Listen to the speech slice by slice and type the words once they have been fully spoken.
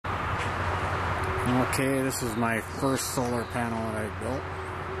Okay, this is my first solar panel that I built.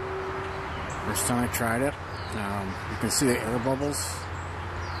 First time I tried it. You can see the air bubbles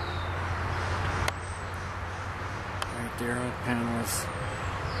right there. The panel is,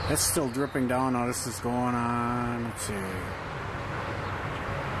 that's still dripping down. Now this is going on, let's see,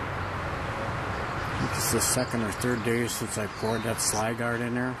 I think it's the second or third day since I poured that slide guard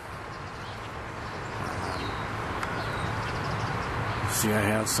in there. See, I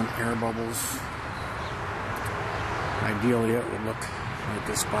have some air bubbles. Ideally it would look like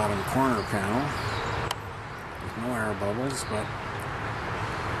this bottom corner panel with no air bubbles, but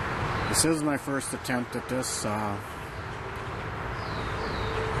this is my first attempt at this. I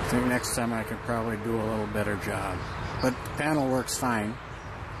think next time I could probably do a little better job, but the panel works fine.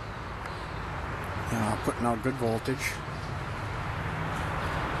 Putting out good voltage.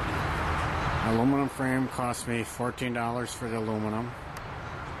 Aluminum frame cost me $14 for the aluminum.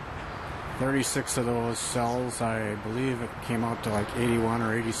 36 of those cells, I believe it came out to like $81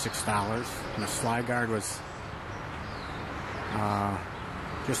 or $86, and the slide guard was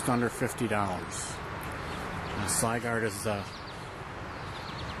just under $50. And the slide guard is the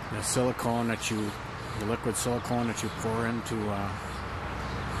silicone that the liquid silicone that you pour in to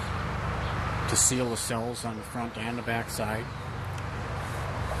seal the cells on the front and the back side.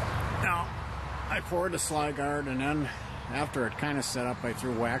 Now, I poured the slide guard, and then after it kind of set up, I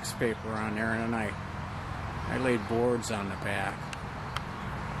threw wax paper on there, and then I laid boards on the back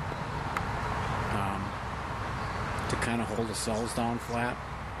to kind of hold the cells down flat.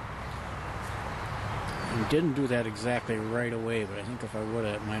 And didn't do that exactly right away, but I think if I would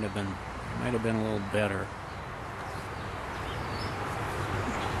have, it might have been a little better.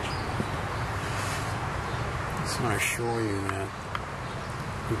 Just want to show you that.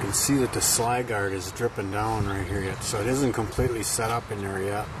 You can see that the slide guard is dripping down right here yet, so it isn't completely set up in there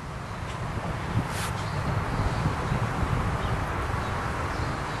yet.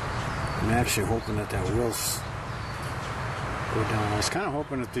 I'm actually hoping that will go down. I was kind of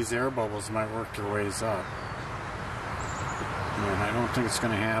hoping that these air bubbles might work their ways up. And I don't think it's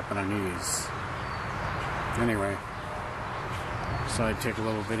going to happen on these. Anyway, so I'd take a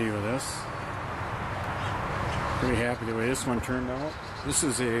little video of this. Pretty happy the way this one turned out. This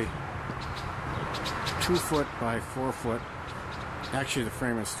is a 2 foot by 4 foot. Actually, the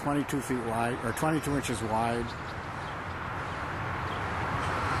frame is 22 feet wide, or 22 inches wide.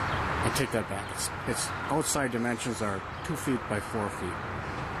 I take that back. Its outside dimensions are 2 feet by 4 feet.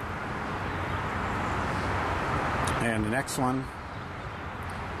 And the next one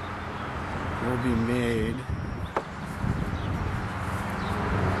will be made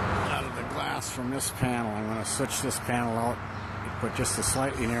out of the glass from this panel. I'm going to switch this panel out, put just a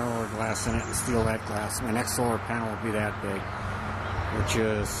slightly narrower glass in it, and steal that glass. My next solar panel will be that big, which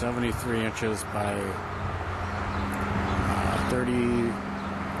is 73 inches by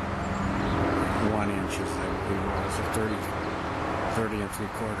 31 inches, I believe it was, or 30 and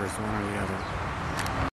 3/4, one or the other.